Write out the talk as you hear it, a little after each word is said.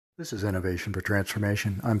This is Innovation for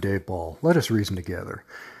Transformation. I'm Dave Ball. Let us reason together.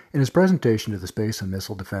 In his presentation to the Space and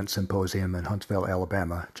Missile Defense Symposium in Huntsville,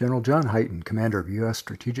 Alabama, General John Hyten, commander of U.S.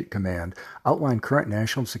 Strategic Command, outlined current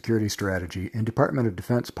national security strategy and Department of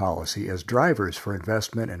Defense policy as drivers for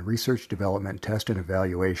investment in research, development, test, and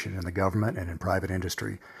evaluation in the government and in private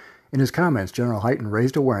industry. In his comments, General Hyten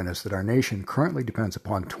raised awareness that our nation currently depends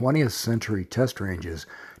upon 20th century test ranges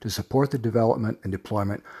to support the development and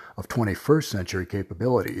deployment of 21st century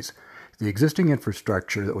capabilities. The existing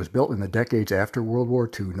infrastructure that was built in the decades after World War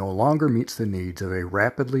II no longer meets the needs of a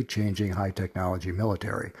rapidly changing high-technology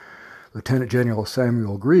military. Lieutenant General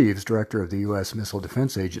Samuel Greaves, director of the U.S. Missile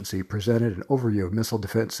Defense Agency, presented an overview of missile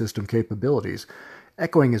defense system capabilities.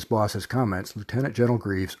 Echoing his boss's comments, Lieutenant General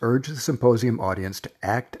Greaves urged the symposium audience to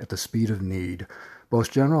act at the speed of need.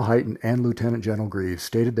 Both General Hyten and Lieutenant General Greaves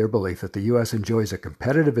stated their belief that the U.S. enjoys a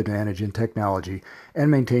competitive advantage in technology and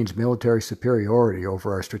maintains military superiority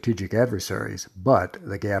over our strategic adversaries, but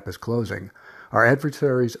the gap is closing. Our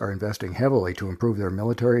adversaries are investing heavily to improve their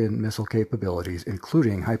military and missile capabilities,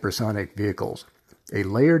 including hypersonic vehicles. A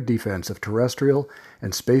layered defense of terrestrial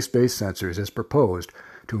and space-based sensors is proposed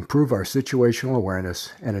to improve our situational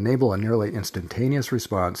awareness and enable a nearly instantaneous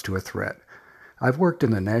response to a threat. I've worked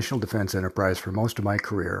in the national defense enterprise for most of my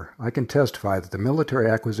career. I can testify that the military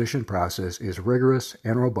acquisition process is rigorous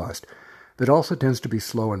and robust, but also tends to be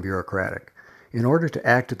slow and bureaucratic. In order to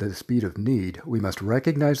act at the speed of need, we must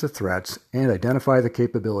recognize the threats and identify the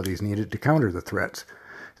capabilities needed to counter the threats.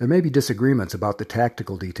 There may be disagreements about the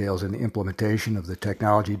tactical details in the implementation of the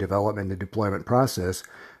technology development and deployment process,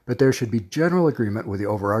 but there should be general agreement with the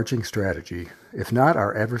overarching strategy. If not,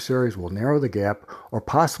 our adversaries will narrow the gap or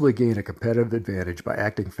possibly gain a competitive advantage by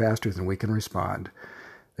acting faster than we can respond.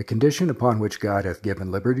 The condition upon which God hath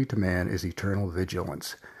given liberty to man is eternal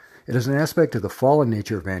vigilance. It is an aspect of the fallen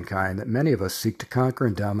nature of mankind that many of us seek to conquer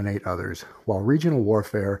and dominate others. While regional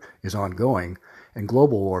warfare is ongoing and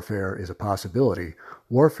global warfare is a possibility,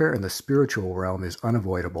 warfare in the spiritual realm is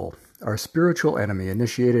unavoidable. Our spiritual enemy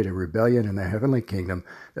initiated a rebellion in the heavenly kingdom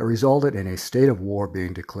that resulted in a state of war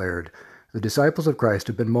being declared. The disciples of Christ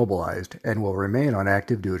have been mobilized and will remain on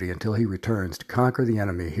active duty until he returns to conquer the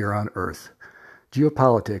enemy here on earth.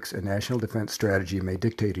 Geopolitics and national defense strategy may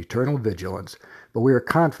dictate eternal vigilance, but we are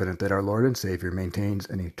confident that our Lord and Savior maintains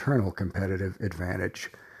an eternal competitive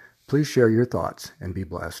advantage. Please share your thoughts and be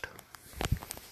blessed.